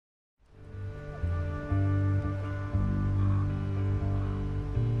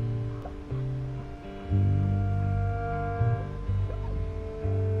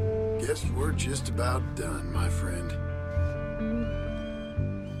Guess we're just about done, my friend.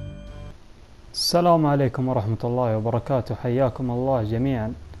 السلام عليكم ورحمة الله وبركاته. حياكم الله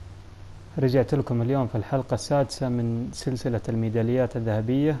جميعا. رجعت لكم اليوم في الحلقة السادسة من سلسلة الميداليات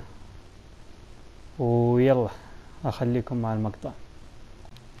الذهبية، ويلا أخليكم مع المقطع.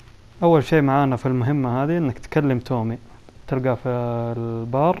 أول شيء معانا في المهمة هذه إنك تكلم تومي، تلقاه في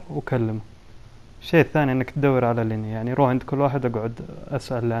البار وكلمه. الشيء الثاني إنك تدور على ليني، يعني روح عند كل واحد أقعد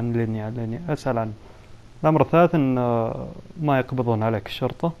أسأل عن ليني أسأل عنه. الأمر الثالث إن ما يقبضون عليك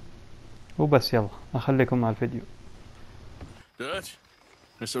الشرطة. وبس، يلا أخليكم مع الفيديو. Dutch?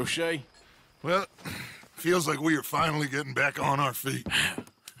 Miss O'Shea? Well, feels like we are finally getting back on our feet.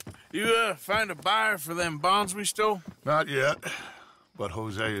 You, find a buyer for them bonds we stole? Not yet, but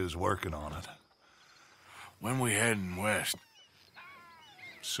Jose is working on it. When we heading west?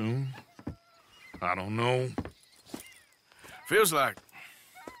 Soon? I don't know. Feels like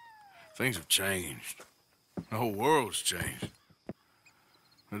things have changed. The whole world's changed.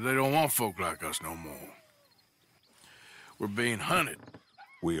 They don't want folk like us no more. We're being hunted.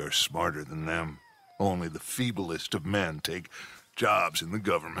 We are smarter than them. Only the feeblest of men take jobs in the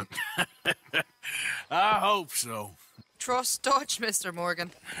government. I hope so. Trust Dutch, Mr. Morgan.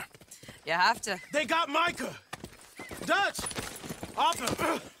 You have to. They got Micah! Dutch!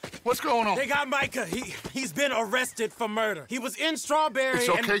 Officer! What's going on? They got Micah. He's been arrested for murder. He was in Strawberry. It's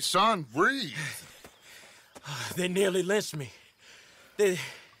okay, son. Breathe. They nearly lynched me.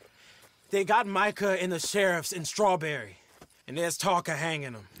 They got Micah and the sheriffs in Strawberry. And there's talk of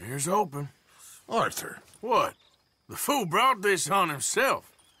hanging him. Here's open. Arthur. What? The fool brought this on himself.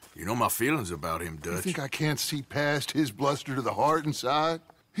 You know my feelings about him, You Dutch. think I can't see past his bluster to the heart inside?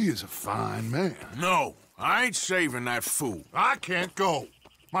 He is a fine man. No, I ain't saving that fool. I can't go.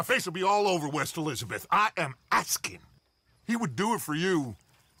 My face will be all over West Elizabeth. I am asking. He would do it for you.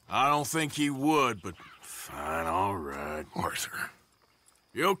 I don't think he would, but fine, all right. Arthur.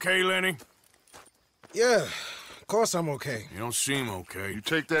 You okay, Lenny? Yeah, of course I'm okay. You don't seem okay. You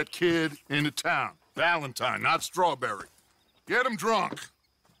take that kid into town. Valentine, not Strawberry. Get him drunk.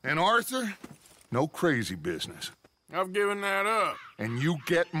 And Arthur, no crazy business. I've given that up. And you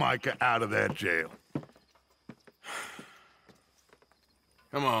get Micah out of that jail.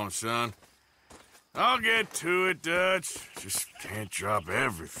 Come on, son. I'll get to it, Dutch. Just can't drop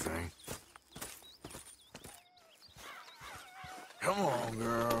everything. Come on,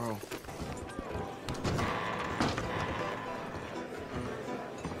 girl.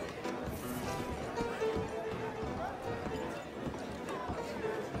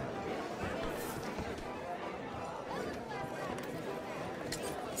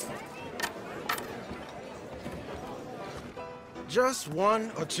 Just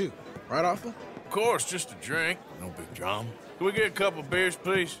one or two, right, Arthur? Of course, just a drink. No big drama. Can we get a couple beers,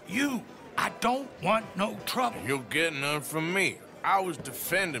 please? I don't want no trouble. You'll get none from me. I was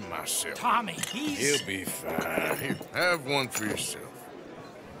defending myself. Tommy, he's... He'll be fine. Here, have one for yourself.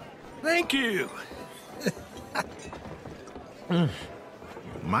 Thank you.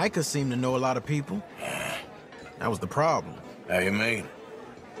 Micah seemed to know a lot of people. That was the problem. How you mean?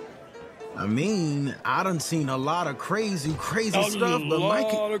 I mean, I done seen a lot of crazy stuff, but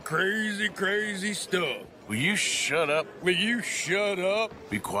Micah... A lot of crazy stuff. Will you shut up? Will you shut up?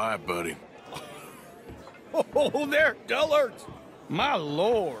 Be quiet, buddy. Oh, they're dullards. My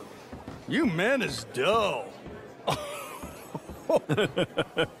lord. You men is dull.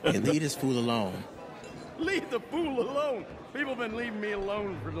 Hey, leave this fool alone. Leave the fool alone. People been leaving me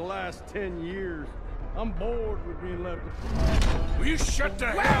alone for the last 10 years. I'm bored with being left. Will you shut the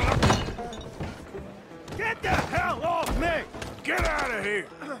hell up? Get the hell off me! Get out of here!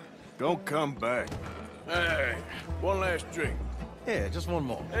 Don't come back. Hey, one last drink. Yeah, just one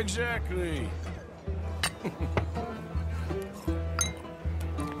more. Exactly.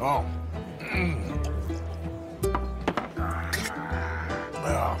 Oh.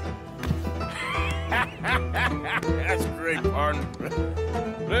 Well. That's great, partner.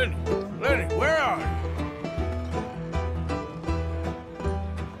 Lenny, where are you?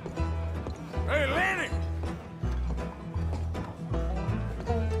 Hey, Lenny!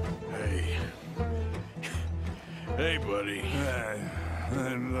 Hey, buddy.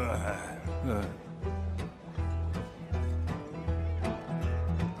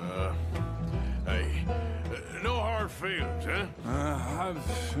 Hey, no hard feelings, huh?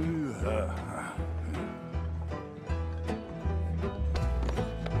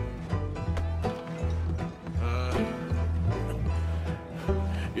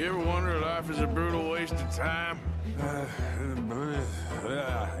 You ever wonder if life is a brutal waste of time?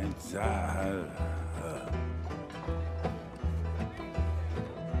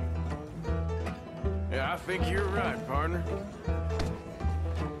 I think you're right, partner.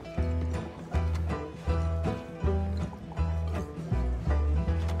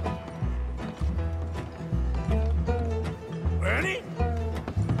 Lenny?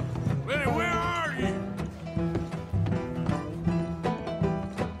 Lenny, where are you?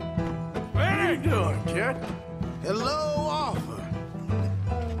 What are you doing, kid? Hello, Arthur.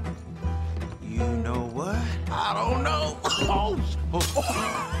 You know what? I don't know.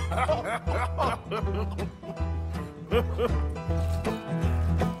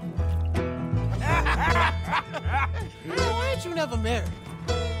 Why ain't you never married?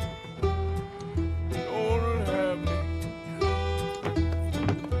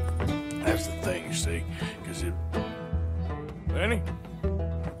 That's the thing, you see, because it... Lenny?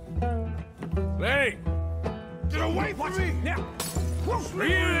 Lenny! Get away from me! Now! Are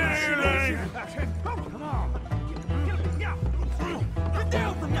you in here, Lenny? Come on! Get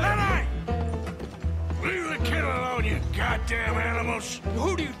down from there! Lenny! Leave the kid alone, you goddamn animals!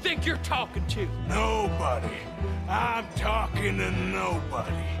 Who do you think you're talking to? Nobody. I'm talking to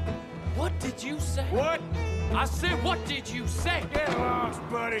nobody. What did you say? What? I said, what did you say? Get lost,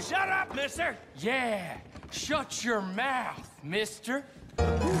 buddy. Shut up, mister! Yeah, shut your mouth, mister.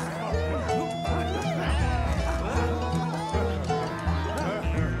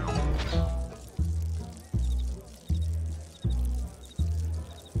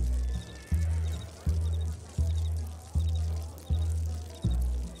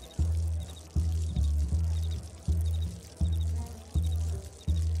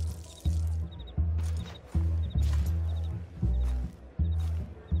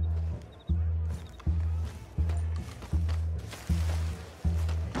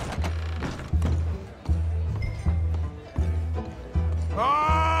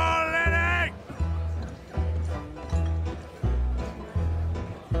 Oh, Lenny!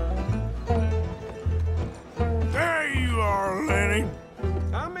 There you are, Lenny.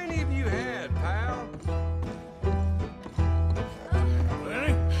 How many of you had, pal?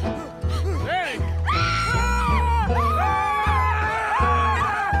 Lenny? Lenny!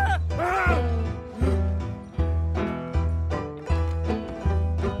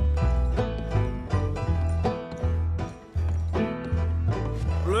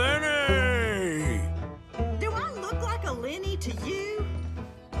 Lenny! Do I look like a Lenny to you?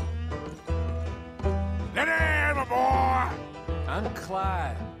 Lenny, my boy! I'm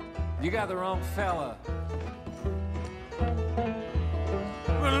Clyde. You got the wrong fella.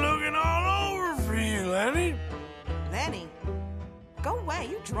 Been looking all over for you, Lenny. Lenny, go away,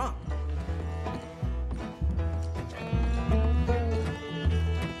 you drunk.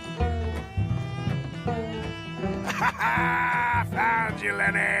 Found you,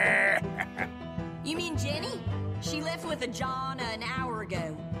 Lenny. You mean Jenny? She left with a John an hour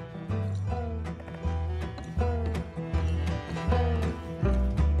ago.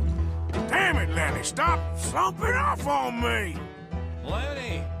 Damn it, Lenny, stop slumping off on me.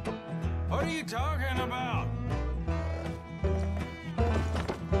 Lenny, what are you talking about?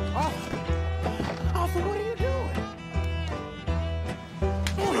 Arthur, what are you doing?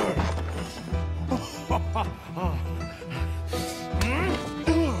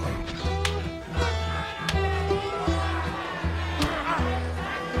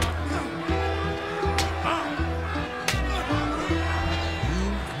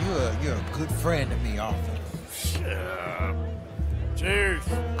 You're a good friend to me, Arthur. Cheers.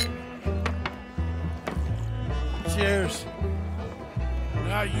 Cheers.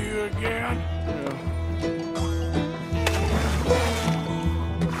 Not you again?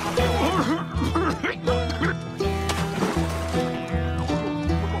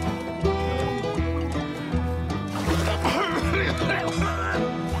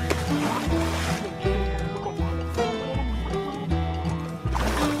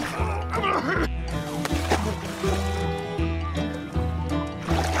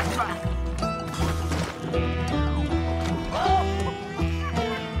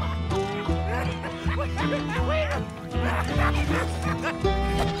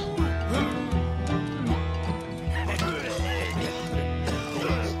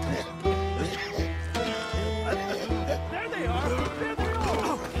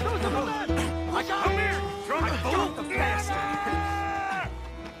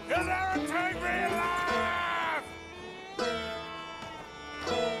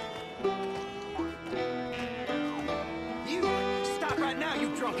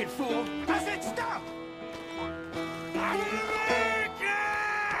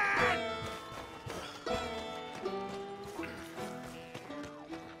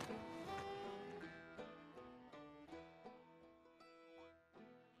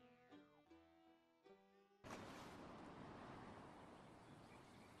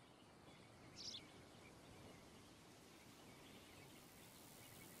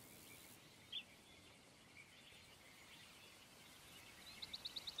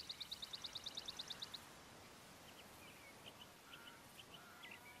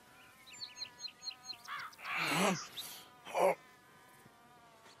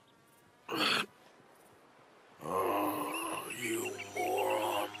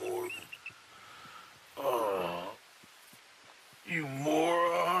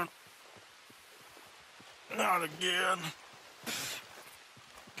 Not again.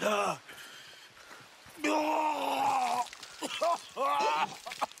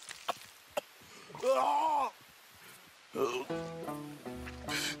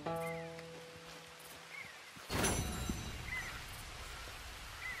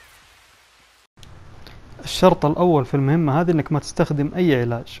 الشرط الأول في المهمة هذه إنك ما تستخدم أي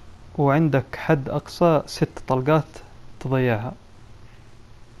علاج، وعندك حد أقصى 6 طلقات تضيعها.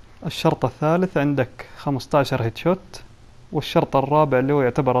 الشرط الثالث عندك 15 هيد شوت. والشرط الرابع اللي هو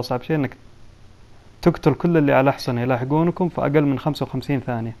يعتبر أصعب شيء إنك تقتل كل اللي على حصن يلاحقونكم في أقل من 55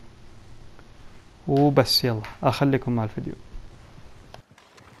 ثانية. وبس، يلا أخليكم مع الفيديو.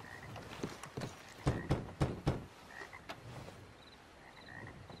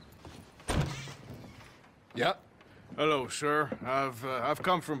 Yep. Hello, sir. I've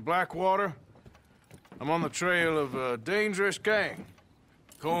come from Blackwater. I'm on the trail of a dangerous gang.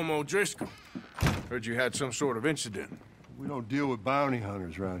 Colm O'Driscoll. Heard you had some sort of incident. We don't deal with bounty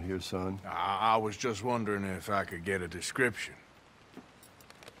hunters around here, son. I was just wondering if I could get a description.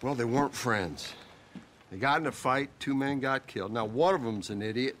 Well, they weren't friends. They got in a fight, 2 men got killed. Now, one of them's an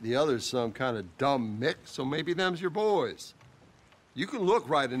idiot, the other's some kind of dumb mix, so maybe them's your boys. You can look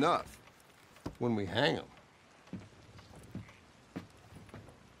right enough when we hang them.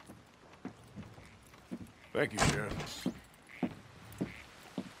 Thank you, Sheriff.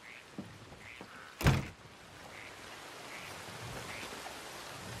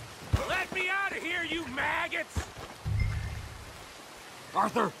 Let me out of here, you maggots!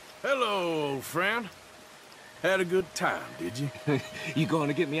 Arthur! Hello, old friend. Had a good time, did you? You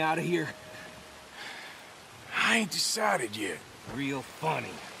gonna get me out of here? I ain't decided yet. Real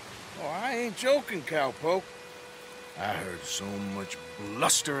funny. Oh, I ain't joking, cowpoke. I heard so much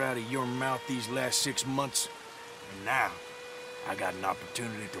bluster out of your mouth these last 6 months. And now, I got an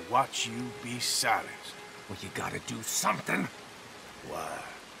opportunity to watch you be silenced. Well, you gotta do something. Why?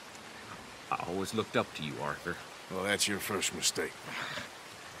 I always looked up to you, Arthur. Well, that's your first mistake.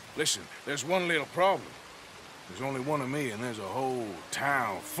 Listen, there's one little problem. There's only one of me, and there's a whole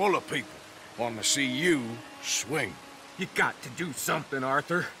town full of people wanting to see you swing. You got to do something,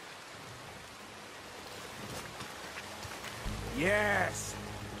 Arthur. Yes.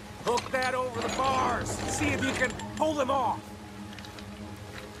 Hook that over the bars. See if you can pull them off.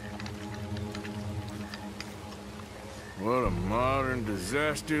 What a modern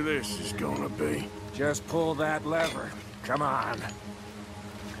disaster this is gonna be. Just pull that lever. Come on.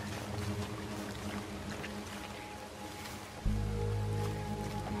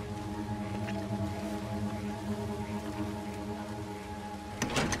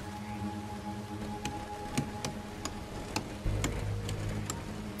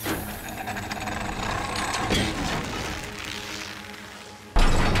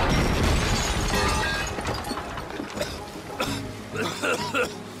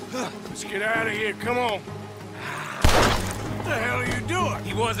 Let's get out of here, come on. What the hell are you doing?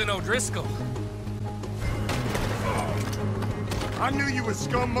 He wasn't O'Driscoll. I knew you were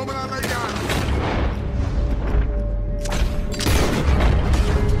scum moment I laid down.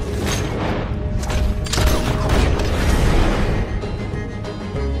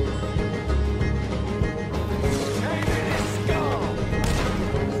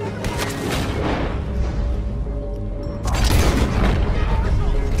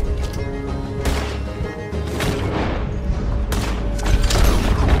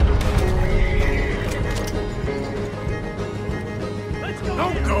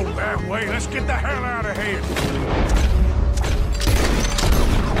 Don't go that way. Let's get the hell out of here.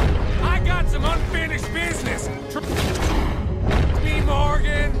 I got some unfinished business. Me,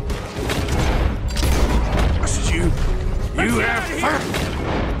 Morgan. This is you. You have fun.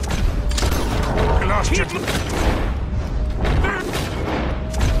 You lost your...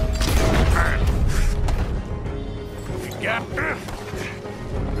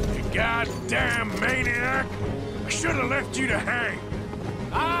 You goddamn maniac. I should have left you to hang.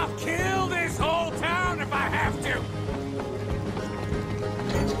 I'll kill this whole town if I have to.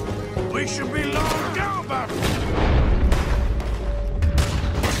 We should be long gone by now.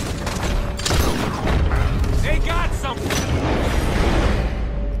 They got something.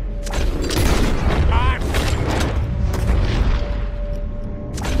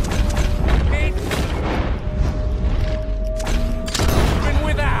 Even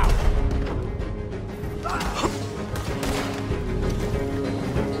without.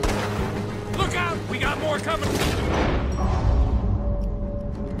 Look out! We got more coming.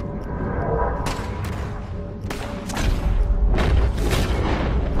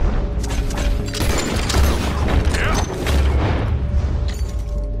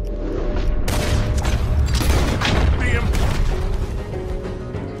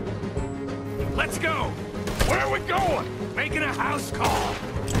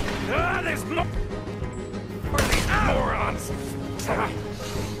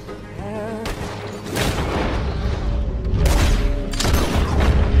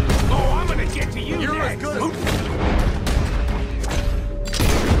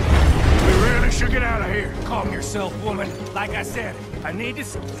 yourself, woman. Like I said, I need to...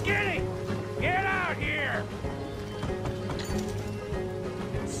 Skinny! Get out here!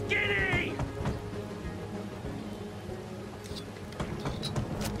 Skinny!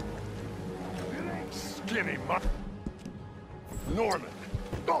 Skinny mutt. Norman.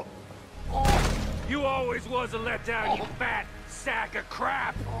 Oh. You always was a letdown, you fat sack of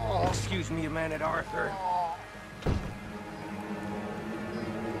crap! Excuse me a minute, Arthur.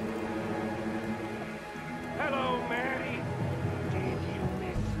 Hello, Maddie. Did you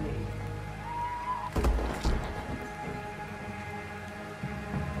miss me?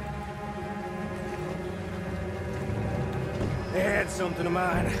 They had something of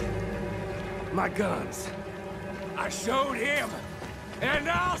mine. My guns. I showed him, and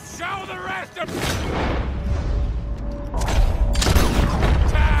I'll show the rest of...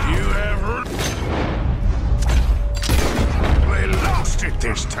 You ever... We lost it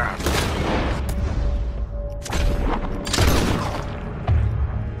this time.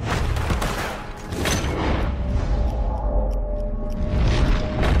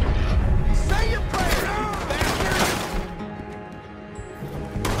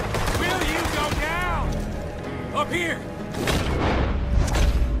 Here!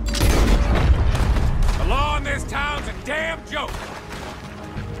 The law in this town's a damn joke!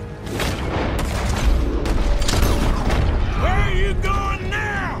 Where are you going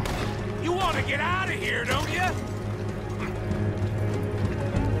now? You want to get out of here, don't you?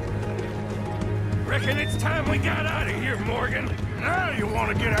 Reckon it's time we got out of here, Morgan. Now you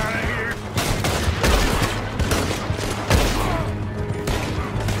want to get out of here?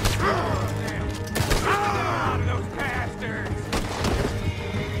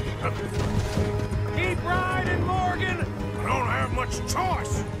 Keep riding, Morgan! I don't have much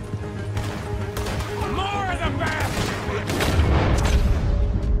choice. More of the bastards!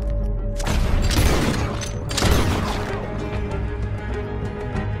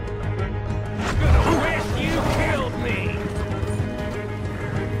 Gonna wish you killed me!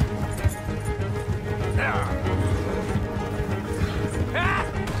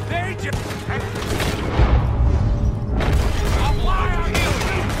 They just... I'll fly on you!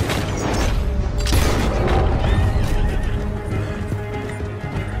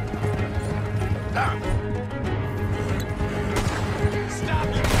 Stop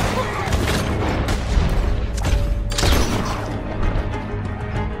you!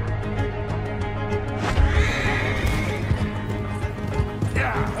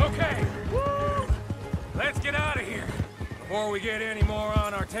 Yeah, okay. Woo! Let's get out of here before we get any more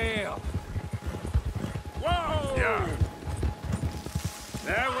on our tail. Whoa! Yeah.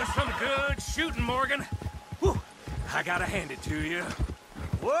 That was some good shooting, Morgan. Whew. I gotta hand it to you.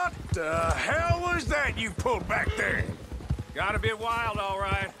 What the hell was that you pulled back there? Got a bit wild, all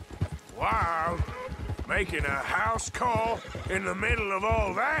right. Wild? Making a house call in the middle of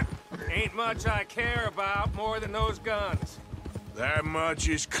all that? Ain't much I care about more than those guns. That much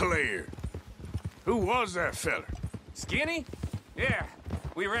is clear. Who was that fella? Skinny? Yeah,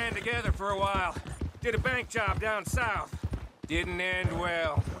 we ran together for a while. Did a bank job down south. Didn't end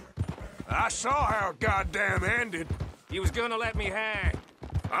well. I saw how it goddamn ended. He was gonna let me hang.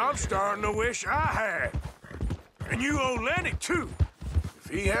 I'm starting to wish I had. And you owe Lenny, too. If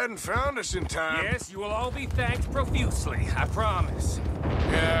he hadn't found us in time... Yes, you will all be thanked profusely, I promise.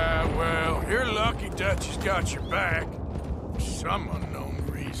 Yeah, well, you're lucky Dutch has got your back. For some unknown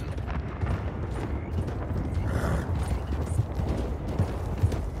reason.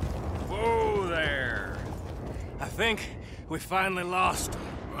 Whoa there. I think we finally lost him.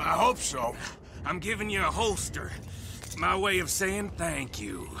 I hope so. I'm giving you a holster. It's my way of saying thank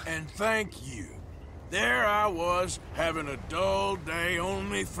you. And thank you. There I was, having a dull day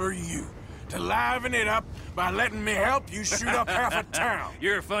only for you. To liven it up by letting me help you shoot up half a town.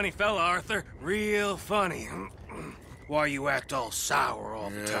 You're a funny fella, Arthur. Real funny. Why you act all sour all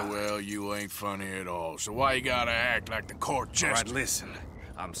the time? Yeah, well, you ain't funny at all. So why you gotta act like the court jester? All right, listen.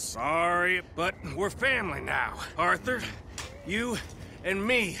 I'm sorry, but we're family now. Arthur, you and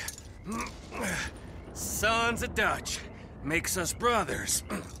me. Sons of Dutch. Makes us brothers.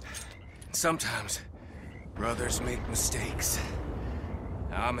 Sometimes, brothers make mistakes.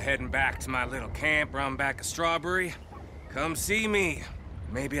 I'm heading back to my little camp around back of Strawberry. Come see me.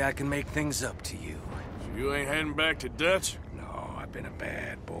 Maybe I can make things up to you. So you ain't heading back to Dutch? No, I've been a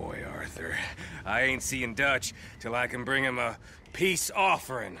bad boy, Arthur. I ain't seeing Dutch till I can bring him a peace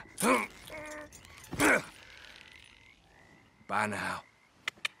offering. Bye now.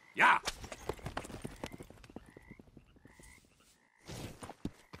 Yeah.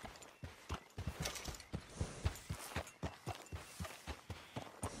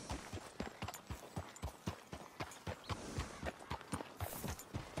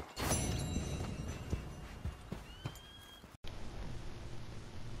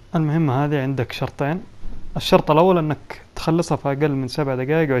 المهمة هذه عندك شرطين. الشرط الأول أنك تخلصها في أقل من 7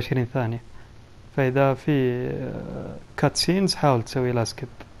 دقائق و20 ثانية، فإذا في كات سينز حاول تسوي لها سكيب.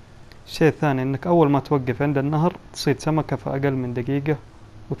 الشيء الثاني أنك أول ما توقف عند النهر تصيد سمكة في أقل من دقيقة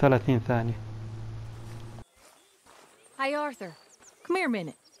و30 ثانية. Hi, Arthur. Come here a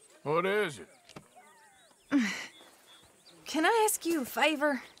minute. What is it? Can I ask you a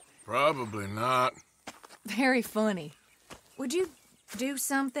favor? Probably not. Very funny. Would you do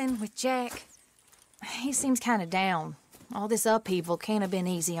something with Jack? He seems kind of down. All this upheaval can't have been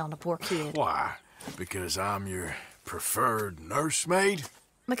easy on the poor kid. Why? Because I'm your preferred nursemaid?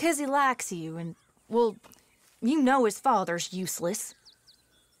 Because he likes you and, well, you know his father's useless.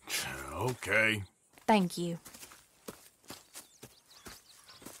 Okay. Thank you.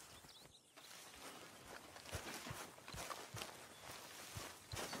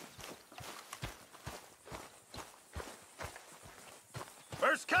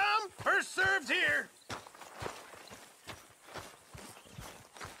 First come, first served here.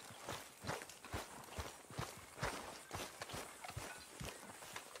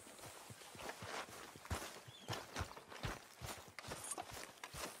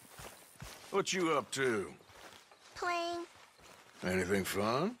 What you up to? Playing, Anything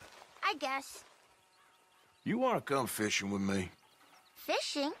fun? I guess. You want to come fishing with me?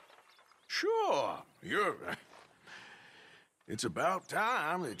 Fishing? Sure. It's about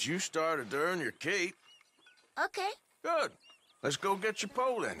time that you started to earn your keep. Okay. Good. Let's go get your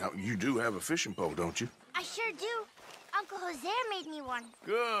pole then. Now, you do have a fishing pole, don't you? I sure do. Uncle Jose made me one.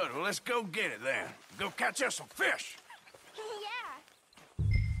 Good. Well, let's go get it then. Go catch us some fish. Yeah.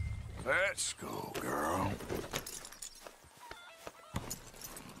 Let's go, girl.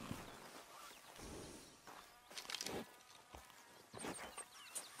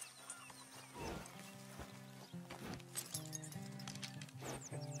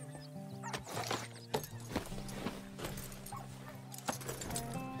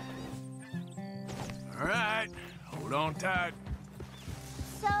 All right. Hold on tight.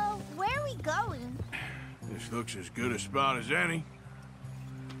 So, where are we going? This looks as good a spot as any.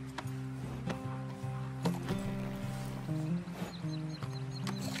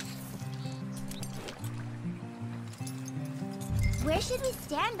 Where should we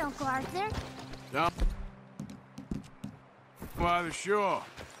stand, Uncle Arthur? Down by the shore.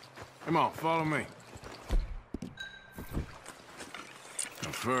 Come on, follow me.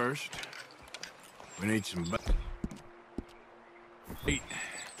 Now first, we need some bait.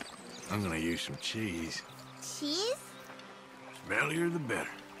 I'm gonna use some cheese. Cheese? Smellier the better.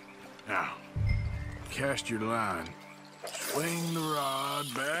 Now, cast your line. Swing the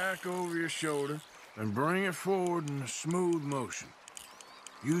rod back over your shoulder and bring it forward in a smooth motion.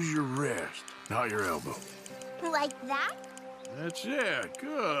 Use your wrist, not your elbow. Like that? That's it.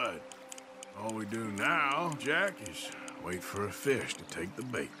 Good. All we do now, Jack, is wait for a fish to take the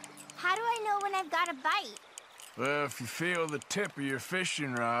bait. How do I know when I've got a bite? Well, if you feel the tip of your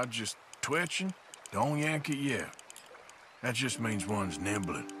fishing rod just twitching, don't yank it yet. That just means one's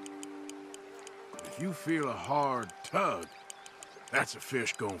nibbling. If you feel a hard tug, that's a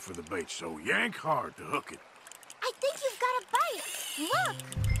fish going for the bait, so yank hard to hook it. I think you've got a bite. Look.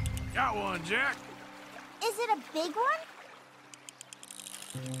 Got one, Jack. Is it a big one?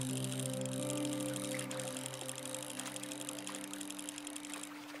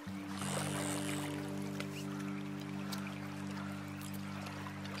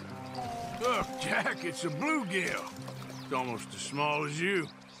 Look, Jack, it's a bluegill. It's almost as small as you.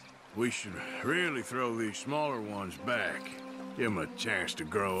 We should really throw these smaller ones back. Give them a chance to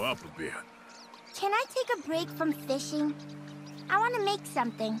grow up a bit. Can I take a break from fishing? I want to make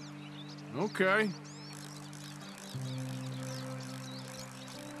something. Okay.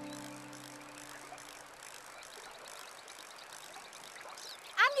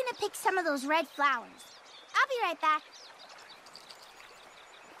 I'm gonna pick some of those red flowers. I'll be right back.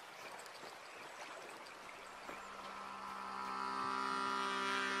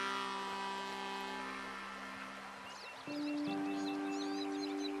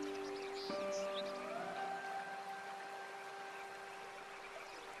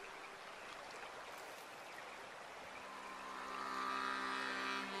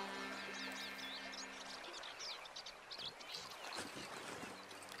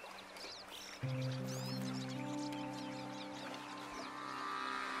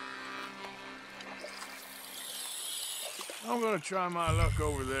 I'm gonna try my luck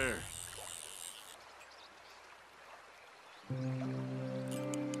over there.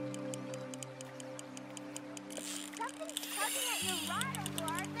 Something's tugging at your rod, Uncle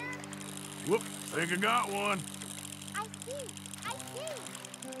Arthur. Whoop, think I got one. I see.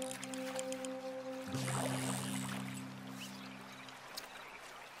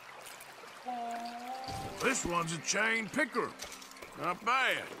 this one's a chain picker. Not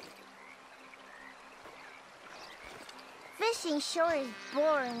bad. Fishing sure is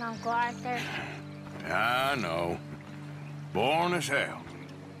boring, Uncle Arthur. I know. Boring as hell.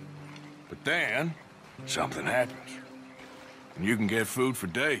 But then, something happens. And you can get food for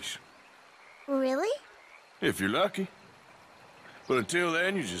days. Really? If you're lucky. But until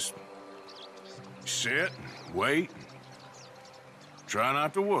then, you just sit and wait. And try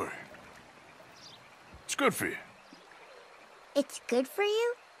not to worry. It's good for you. It's good for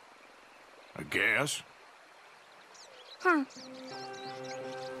you? I guess. Huh.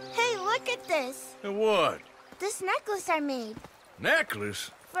 Hey, look at this. And what? This necklace I made.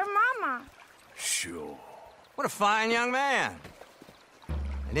 Necklace? For Mama. Sure. What a fine young man.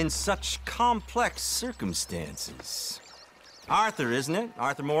 And in such complex circumstances. Arthur, isn't it?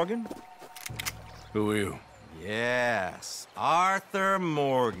 Arthur Morgan? Who are you? Yes, Arthur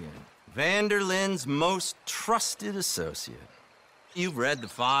Morgan. Vanderlyn's most trusted associate. You've read the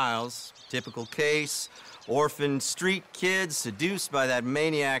files. Typical case. Orphaned street kid seduced by that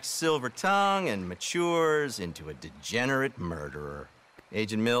maniac's silver tongue and matures into a degenerate murderer.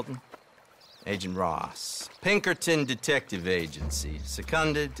 Agent Milton? Agent Ross. Pinkerton Detective Agency,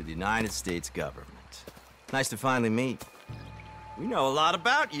 seconded to the United States government. Nice to finally meet. We know a lot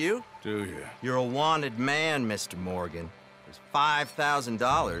about you. Do you? You're a wanted man, Mr. Morgan. There's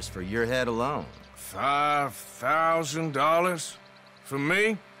 $5,000 for your head alone. $5,000? For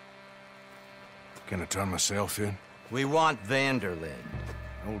me? Can I turn myself in? We want Vanderlyn.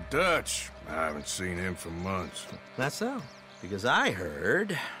 Old Dutch. I haven't seen him for months. That's so. Because I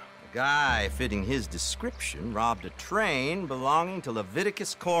heard a guy fitting his description robbed a train belonging to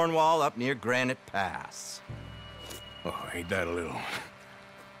Leviticus Cornwall up near Granite Pass. Oh, ain't that a little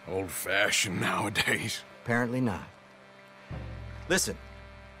old-fashioned nowadays? Apparently not. Listen.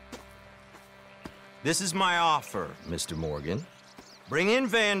 This is my offer, Mr. Morgan. Bring in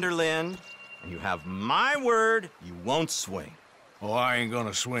Vanderlyn, and you have my word you won't swing. Oh, I ain't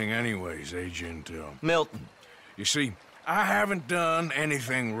gonna swing anyways, Agent, Milton. You see, I haven't done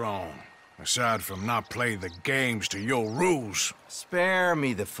anything wrong, aside from not play the games to your rules. Spare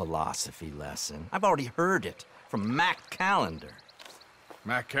me the philosophy lesson. I've already heard it from Mac Callender.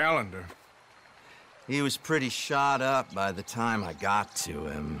 Mac Callender? He was pretty shot up by the time I got to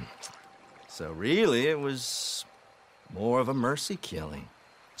him. So really, it was more of a mercy killing.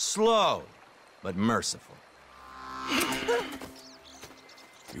 Slow, but merciful.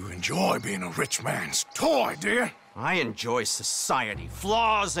 You enjoy being a rich man's toy, do you? I enjoy society,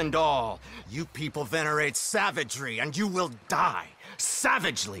 flaws and all. You people venerate savagery, and you will die.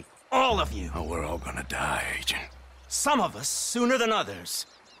 Savagely, all of you. Oh, we're all gonna die, Agent. Some of us sooner than others.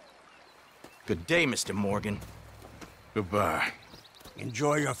 Good day, Mr. Morgan. Goodbye.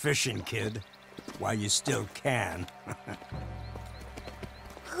 Enjoy your fishing, kid, while you still can.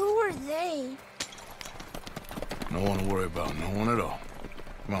 Who are they? No one to worry about, no one at all.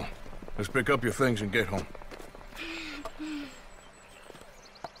 Come on, let's pick up your things and get home.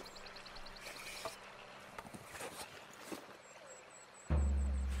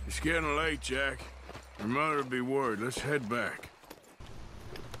 It's getting late, Jack. Your mother'll be worried. Let's head back.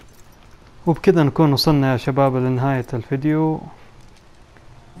 وبكذا نكون وصلنا يا شباب لنهاية الفيديو.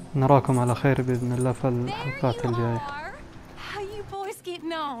 نراكم على خير بإذن الله في الحلقات الجاية. How you boys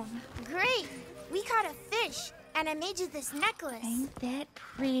getting on? Great. We caught a fish, and I made you this necklace. Ain't that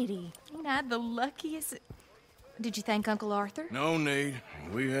pretty? Ain't I the luckiest? Did you thank Uncle Arthur? No need.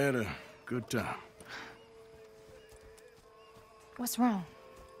 We had a good time. What's wrong?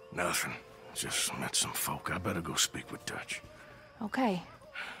 Nothing. Just met some folk. I better go speak with Dutch. Okay.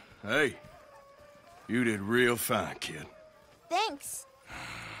 Hey, you did real fine, kid. Thanks.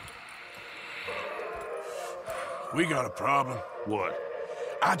 We got a problem. What?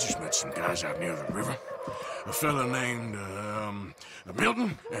 I just met some guys out near the river. A fella named,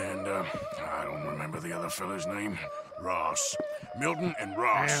 Milton, and, I don't remember the other fella's name. Ross. Milton and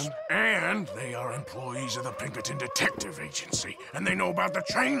Ross. And they are employees of the Pinkerton Detective Agency. And they know about the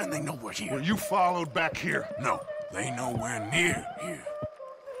train, and they know we're here. Well, you followed back here? No, they know we're near here.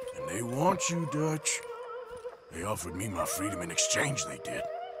 And they want you, Dutch. They offered me my freedom in exchange, they did.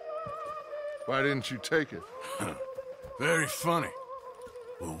 Why didn't you take it? Very funny.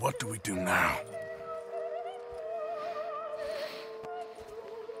 Well, what do we do now?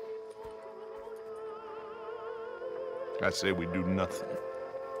 I say we do nothing.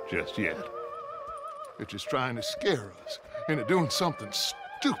 Just yet. They're just trying to scare us into doing something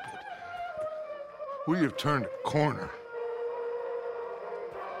stupid. We have turned a corner.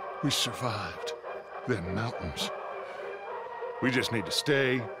 We survived them mountains. We just need to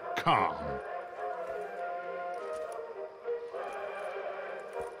stay calm